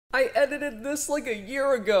I edited this like a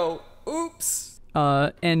year ago. Oops.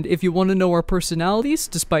 And if you want to know our personalities,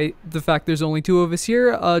 despite the fact there's only two of us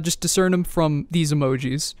here, just discern them from these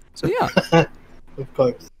emojis. So yeah. Of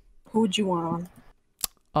course. Who would you want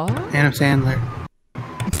Adam Sandler.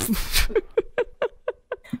 on?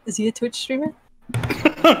 Is he a Twitch streamer?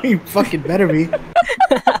 You fucking better be.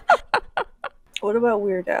 What about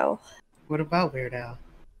Weird Al? What about Weird Al?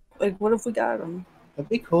 Like, what if we got him? That'd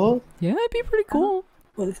be cool. Yeah, it'd be pretty cool.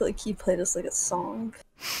 What if like he played us like a song?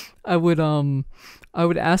 I would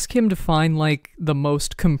ask him to find like the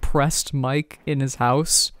most compressed mic in his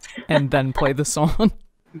house and then play the song.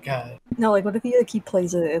 God. No, like what if he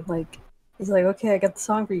plays it and like he's like, okay, I got the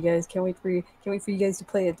song for you guys. Can't wait for you guys to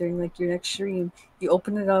play it during like your next stream. You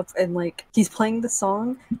open it up and like he's playing the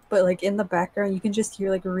song, but like in the background you can just hear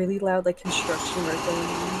like really loud like construction work going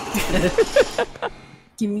on.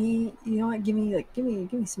 Give me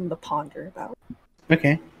something to ponder about.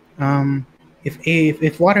 Okay.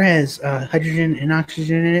 If water has hydrogen and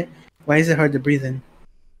oxygen in it, why is it hard to breathe in?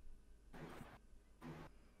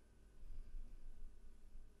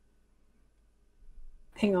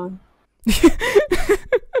 Hang on.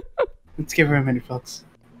 Let's give her a minute, folks.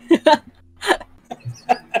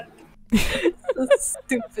 That's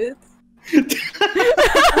stupid.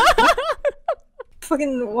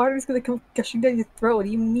 Fucking water's gonna come gushing down your throat. What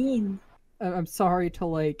do you mean? I'm sorry to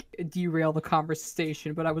like derail the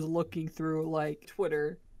conversation, but I was looking through like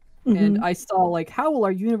Twitter and I saw like how will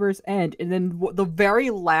our universe end, and then the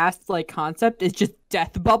very last like concept is just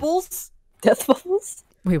death bubbles. Death bubbles?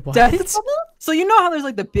 Wait, what? Death bubbles? So you know how there's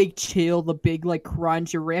like the big chill, the big like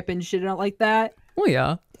crunch, your rip and shit and like that. Oh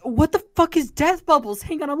yeah. What the fuck is death bubbles?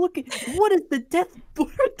 Hang on, I'm looking. What is the death? What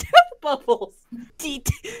are death bubbles? The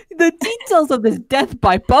details of this death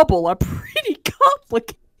by bubble are pretty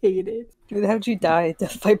complicated. Dude, how'd you die?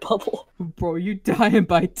 Death by bubble. Bro, you dying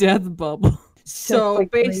by death bubble. So by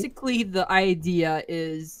basically the idea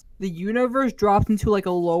is the universe drops into like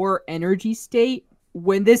a lower energy state.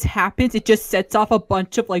 When this happens, it just sets off a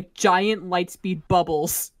bunch of like giant light speed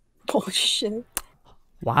bubbles. Oh shit.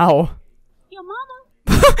 Wow. Your mama.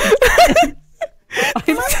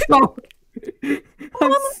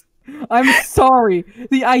 I'm sorry.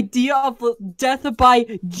 The idea of death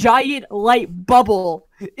by giant light bubble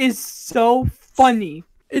is so funny.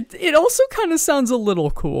 It also kind of sounds a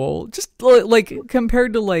little cool. Just like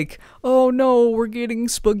compared to like, oh no, we're getting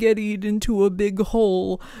spaghettied into a big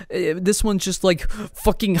hole. This one's just like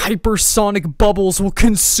fucking hypersonic bubbles will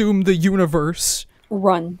consume the universe.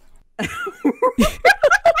 Run.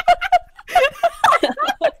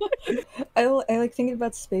 I like thinking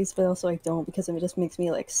about space, but also I don't, because it just makes me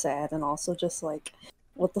like sad and also just like,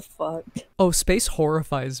 what the fuck? Oh, space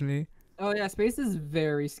horrifies me. Oh yeah, space is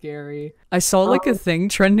very scary. I saw like a thing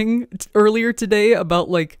trending earlier today about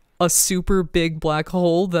like a super big black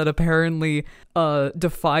hole that apparently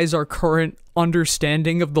defies our current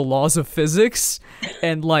understanding of the laws of physics,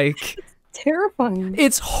 and like Terrifying.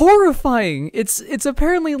 it's horrifying. It's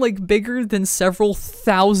apparently like bigger than several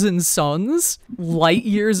thousand suns, light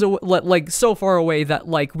years away, like so far away that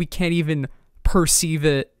like we can't even perceive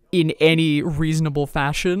it in any reasonable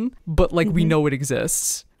fashion, but like we know it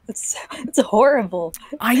exists. It's horrible.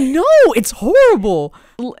 I know, it's horrible.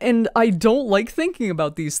 And I don't like thinking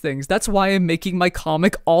about these things. That's why I'm making my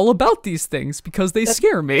comic all about these things, because they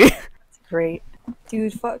scare me. It's great.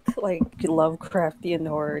 Dude, fuck, like, Lovecraftian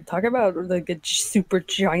horror. Talk about, like, a super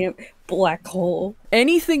giant black hole.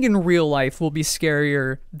 Anything in real life will be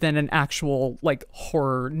scarier than an actual, like,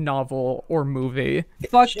 horror novel or movie.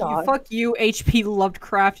 Fuck you, HP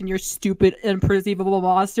Lovecraft and your stupid imperceivable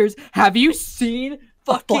monsters. Have you seen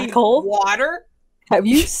fucking black hole? Water? Have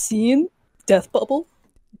you seen Death Bubble?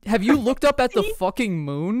 Have you looked up at the fucking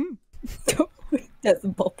moon? Death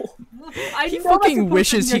Bubble. He fucking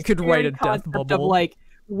wishes he could write a death bubble. Of, like,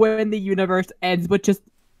 when the universe ends, but just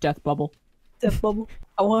death bubble. Death Bubble.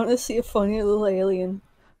 I want to see a funny little alien.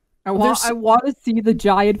 I want to see the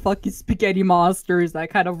giant fucking spaghetti monsters that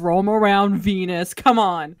kind of roam around Venus. Come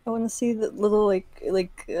on. I want to see the little,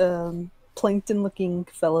 plankton-looking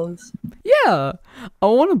fellows. Yeah, I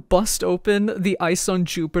want to bust open the ice on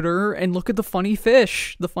Jupiter and look at the funny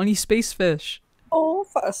fish, the funny space fish. Oh,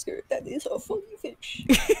 faster! That is a funny fish.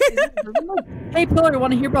 Hey, Pillar,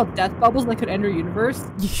 want to hear about death bubbles that could end our universe?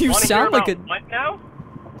 You sound like a... What now?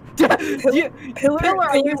 Pillar,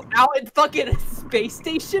 are you out in fucking space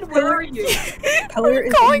station? Where are you? Pillar Are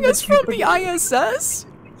you calling us from the ISS?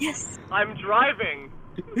 Yes. I'm driving.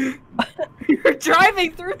 You're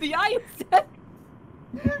driving through the ISS?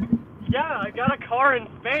 Yeah, I got a car in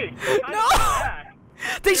space. No!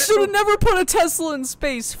 They should have never put a Tesla in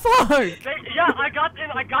space. Fuck! Yeah, I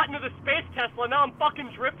got the space Tesla. Now I'm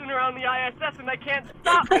fucking drifting around the ISS and they can't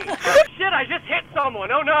stop me. Shit, I just hit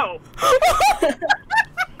someone. Oh no.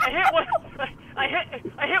 I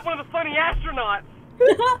hit one of the funny astronauts.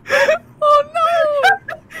 Oh no!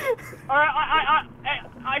 Alright,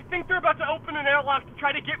 I think they're about to open an airlock to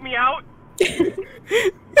try to get me out. Shit,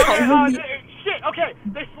 okay,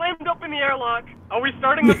 they slammed open the airlock. Are we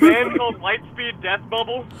starting a band called Lightspeed Death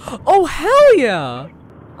Bubble? Oh hell yeah!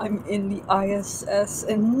 I'm in the ISS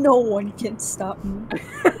and no one can stop me.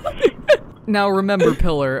 Now remember,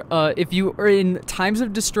 Pillar, if you are in times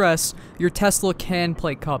of distress, your Tesla can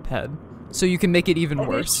play Cuphead, so you can make it even That is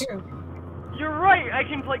worse. true. You're right, I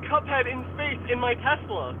can play Cuphead in space in my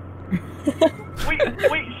Tesla.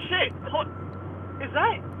 Wait, shit. Is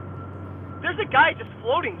that... There's a guy just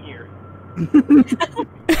floating here.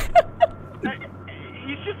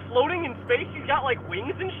 He's just floating in space, he's got like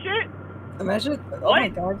wings and shit? Imagine, oh my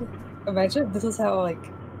god. Imagine if this is how, like,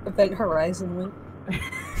 Event Horizon went.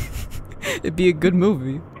 It'd be a good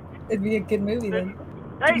movie. It'd be a good movie then.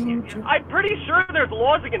 Hey, I'm pretty sure there's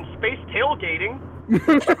laws against space tailgating.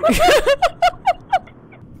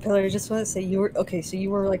 Pillar, I just want to say, you were, okay, so you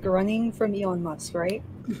were, like, running from Elon Musk, right?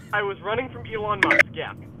 I was running from Elon Musk,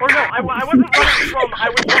 yeah. Or no, I wasn't running from, I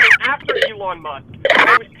was running after Elon Musk.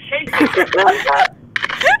 I was chasing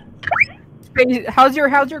him. How's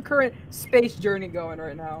your current space journey going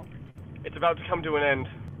right now? It's about to come to an end.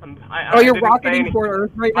 You're rocketing toward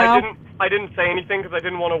Earth right now? I didn't say anything because I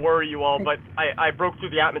didn't want to worry you all, but I broke through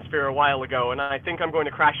the atmosphere a while ago, and I think I'm going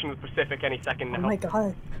to crash into the Pacific any second now. Oh my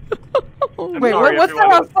god. Wait, sorry, what's that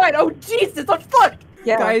everyone. outside? Oh Jesus, I'm fucked!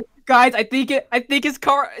 Yeah. Guys, I think his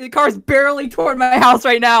car's barely toward my house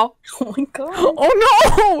right now. Oh my god.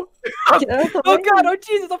 Oh no! Get out of the Oh way. god, oh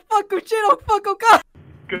Jesus, oh fuck, oh shit, oh fuck, oh god!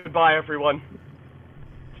 Goodbye, everyone.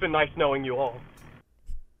 It's been nice knowing you all.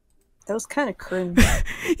 That was kind of cringe.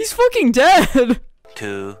 He's fucking dead!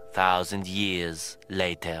 2,000 years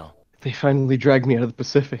later. They finally dragged me out of the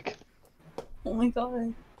Pacific. Oh my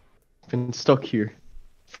god. I've been stuck here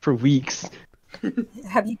for weeks.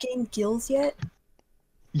 Have you gained gills yet?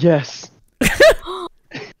 Yes.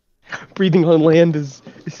 Breathing on land is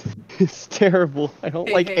terrible. I don't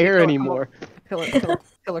like air Pillar, anymore.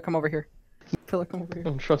 Pillar, come over here. Pillar, come over I here.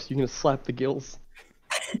 don't trust you. Gonna slap the gills.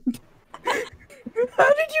 How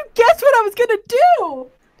did you guess what I was gonna do?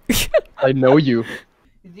 I know you.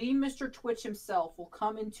 The Mr. Twitch himself will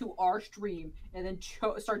come into our stream and then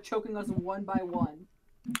start choking us one by one.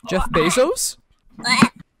 Jeff Bezos?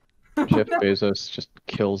 Jeff Bezos just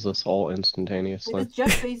kills us all instantaneously. Does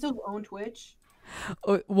Jeff Bezos own Twitch?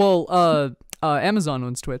 Amazon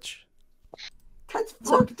owns Twitch. That's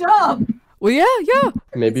fucked up! Well, yeah.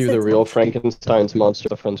 Maybe the real Frankenstein's monster,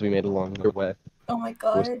 the friends we made along the way. Oh my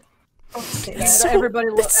god. Don't say that. So- Everybody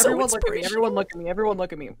look! it's so Everyone look at me! Everyone inspirational. look at me! Everyone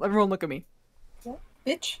look at me! Everyone look at me!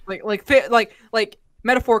 Bitch. Like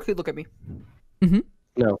metaphorically look at me.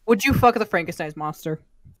 No. Would you fuck the Frankenstein's monster?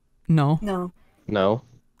 No. No. No.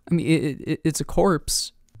 I mean, it's a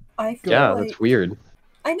corpse. I feel Yeah, like... that's weird.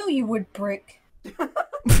 I know you would, Brick. That's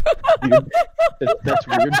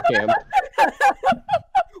weird, Cam.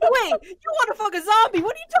 Wait, you want to fuck a zombie?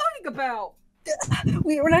 What are you talking about?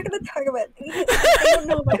 We're not gonna talk about it. I don't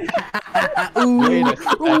know about Wait a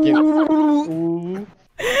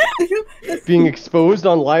second. Being exposed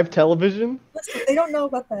on live television? Listen, they don't know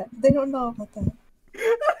about that. They don't know about that.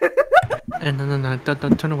 No,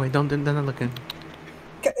 don't turn away. Don't look in.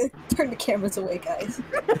 Turn the cameras away, guys.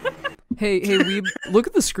 Hey, Weeb, look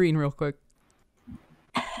at the screen real quick.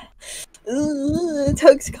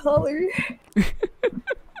 Tug's collar.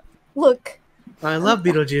 Look. I love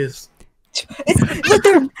Beetlejuice. Look,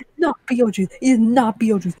 they're not Beetlejuice. It is not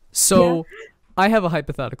Beetlejuice. So, I have a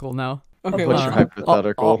hypothetical now. Okay, What's your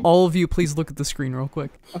hypothetical? All of you, please look at the screen real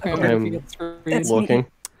quick. Okay, I'm That's looking.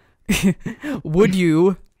 Would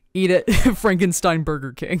you eat at Frankenstein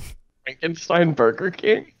Burger King? Frankenstein Burger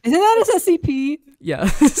King? Isn't that a SCP?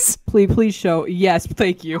 Yes. Please show. Yes,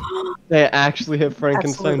 thank you. They actually have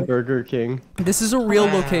Frankenstein Absolutely. Burger King. This is a real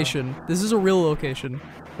Wow. location. This is a real location.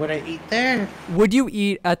 Would I eat there? Would you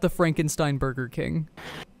eat at the Frankenstein Burger King?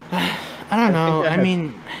 I don't know. I I have-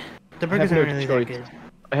 mean, the burgers no aren't really that choice. good.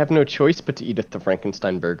 I have no choice but to eat at the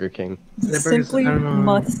Frankenstein Burger King. You The burgers, simply I don't know.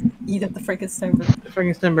 must eat at the Frankenstein burger. The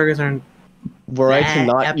Frankenstein burgers aren't. Were I to That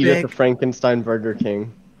not eat at the epic. Frankenstein Burger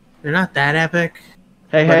King. They're not that epic.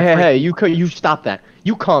 Hey, you stop that.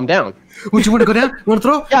 You calm down. Would you want to go down? You want to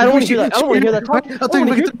throw? Yeah, I don't want to hear that. I don't want to hear that talk. I'll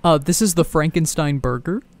tell you. This is the Frankenstein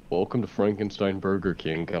Burger. Welcome to Frankenstein Burger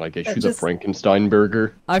King. Can I get you the Just- Frankenstein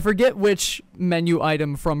Burger? I forget which menu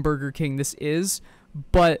item from Burger King this is,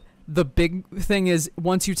 but the big thing is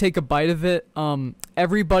once you take a bite of it,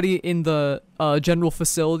 everybody in the general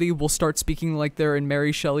facility will start speaking like they're in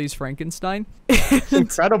Mary Shelley's Frankenstein. It's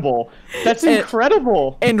incredible. That's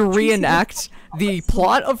incredible. And reenact the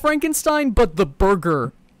plot of Frankenstein, but the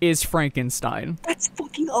burger is Frankenstein. That's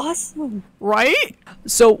fucking awesome. Right?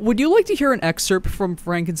 So, would you like to hear an excerpt from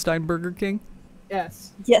Frankenstein Burger King?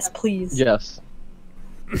 Yes. Yes, please. Yes.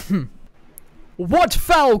 What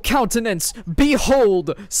foul countenance!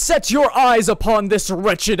 Behold! Set your eyes upon this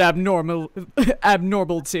wretched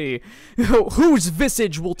abnormality! Whose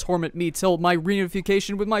visage will torment me till my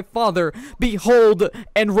reunification with my father? Behold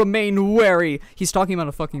and remain wary! He's talking about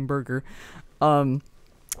a fucking burger.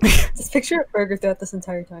 Just picture a burger throughout this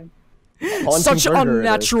entire time. Such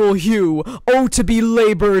unnatural hue, oh to be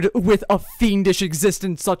labored with a fiendish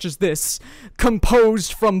existence such as this,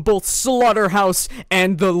 composed from both slaughterhouse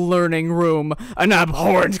and the learning room, an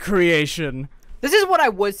abhorrent creation. This is what I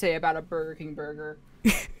would say about a Burger King burger.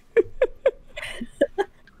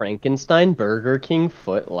 Frankenstein Burger King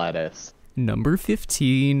foot lettuce. Number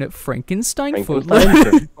 15, Frankenstein foot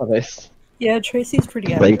Frankenstein lettuce. Yeah, Tracy's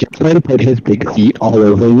pretty Frankenstein put his big feet all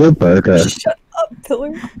over your burger. Shut up,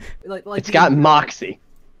 Pillar. Like It's got moxie.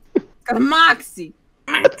 got moxie.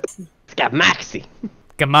 It's got moxie.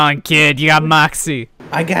 Come on, kid, you got moxie.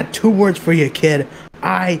 I got 2 words for you, kid.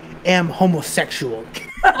 I am homosexual.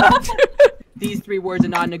 These 3 words are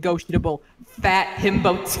non-negotiable. Fat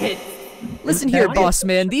himbo tit. Listen here, boss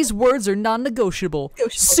man, these words are non-negotiable.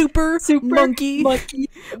 Super monkey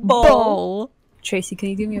ball. Tracy, can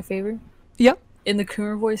you do me a favor? Yeah. In the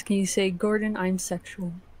crooner voice, can you say, Gordon, I'm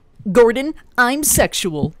sexual? Gordon, I'm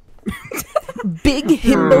sexual. Big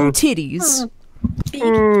himbo titties. Big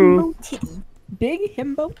himbo titty. Big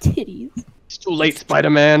himbo titties. It's too late,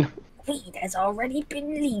 Spider-Man. Weed has already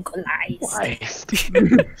been legalized. Why?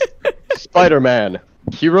 Spider-Man,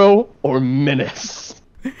 hero or menace?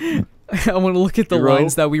 I want to look at the Hero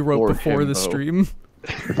lines that we wrote or before the himbo? stream.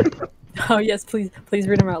 Oh yes, please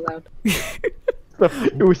read them out loud.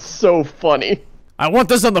 It was so funny. I want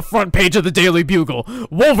this on the front page of the Daily Bugle.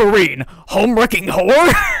 Wolverine, home-wrecking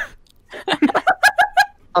whore.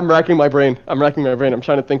 I'm racking my brain. I'm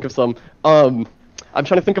trying to think of some. I'm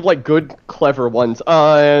trying to think of like good, clever ones.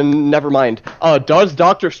 Never mind. Does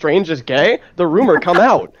Doctor Strange is gay? The rumor come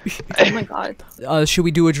out. Oh my god. Should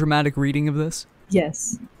we do a dramatic reading of this?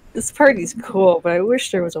 Yes. This party's cool, but I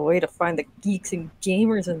wish there was a way to find the geeks and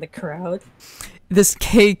gamers in the crowd. This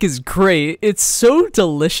cake is great. It's so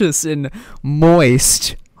delicious and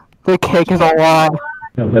moist. The cake is a lot.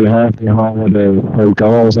 Happy holiday for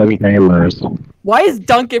girls and gamers. Why is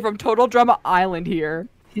Duncan from Total Drama Island here?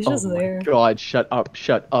 He's just there. God, shut up.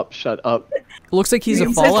 It looks like he's a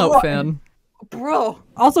He says Fallout what? fan. Bro.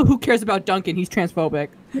 Also, who cares about Duncan? He's transphobic.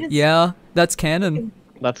 Yeah, that's canon.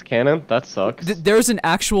 That's canon? That sucks. There's an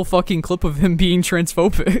actual fucking clip of him being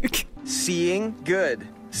transphobic. Seeing? Good.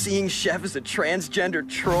 Seeing Chef as a transgender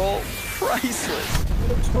troll? Priceless.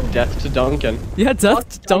 Death to Duncan. Yeah, death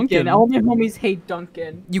to Duncan. All my homies hate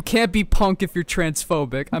Duncan. You can't be punk if you're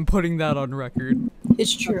transphobic. I'm putting that on record.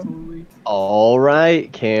 It's true. Absolutely.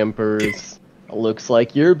 Alright, campers. Looks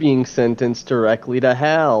like you're being sentenced directly to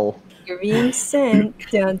hell. You're being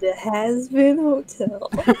sent down to Has-Been Hotel.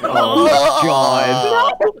 Oh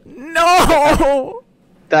god. No!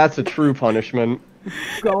 That's a true punishment.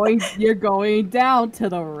 You're going down to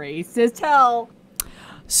the racist hell.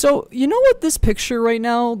 So, you know what this picture right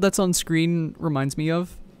now that's on screen reminds me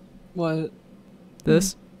of? What?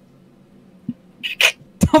 This? Is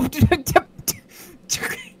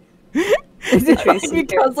it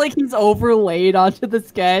because like he's overlaid onto the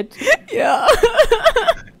sketch? Yeah.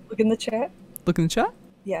 Look in the chat. Look in the chat?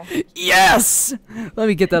 Yeah. Yes! Let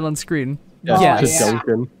me get that on screen. Death Yes. to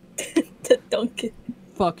Duncan. To Duncan.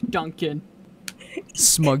 Fuck Duncan.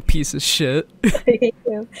 Smug piece of shit. I hate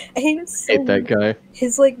him. I hate him so Hate that guy.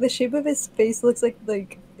 His like the shape of his face looks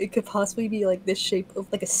like it could possibly be like this shape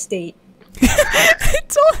of like a state. It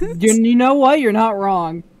does. You know what? You're not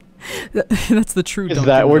wrong. That's the true Is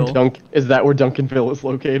that where Duncanville. Is that where Duncanville is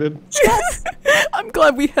located? I'm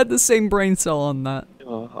glad we had the same brain cell on that.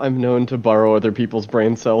 I'm known to borrow other people's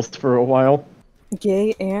brain cells for a while.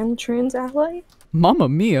 Gay and trans ally? Mamma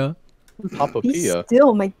mia. Papa He's Pia.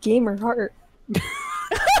 still my gamer heart.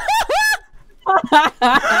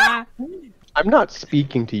 I'm not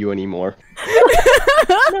speaking to you anymore.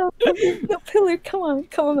 No, Pillar, come on.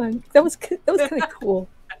 That was kind of cool.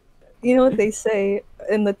 You know what they say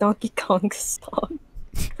in the Donkey Kong song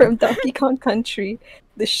from Donkey Kong Country,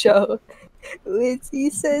 the show? He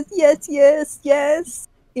says yes,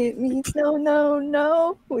 it means no, no,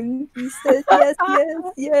 no. When he says yes,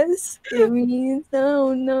 yes, yes, it means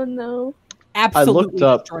no, no, no. Absolutely. I looked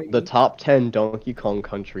up destroying the me. top 10 Donkey Kong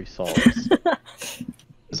Country songs.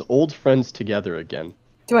 It's old friends together again.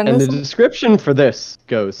 Do I know And the some? description for this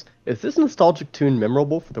goes, is this nostalgic tune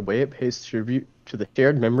memorable for the way it pays tribute to the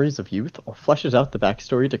shared memories of youth or fleshes out the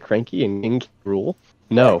backstory to Cranky and King K. Rool?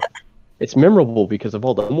 No. It's memorable because of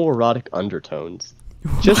all the homoerotic undertones.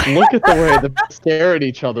 Just look at the way they stare at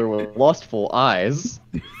each other with lustful eyes.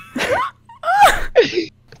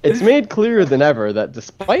 It's made clearer than ever that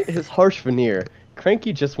despite his harsh veneer,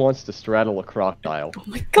 Cranky just wants to straddle a crocodile.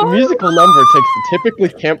 The musical number takes the typically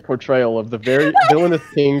camp portrayal of the very villainous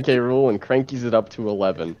King K. Rool and crankies it up to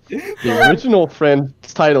 11. The original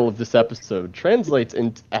friend's title of this episode translates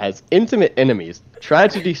as Intimate Enemies.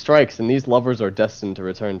 Tragedy strikes and these lovers are destined to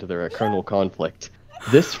return to their eternal conflict.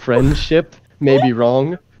 This friendship may be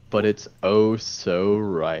wrong, but it's oh so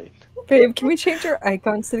right. Babe, can we change our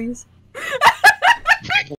icons to these?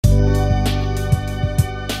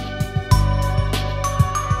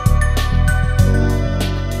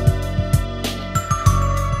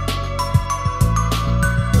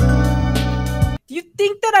 Do you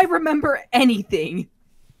think that I remember anything?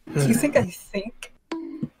 Do you think I think?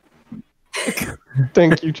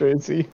 Thank you, Tracy.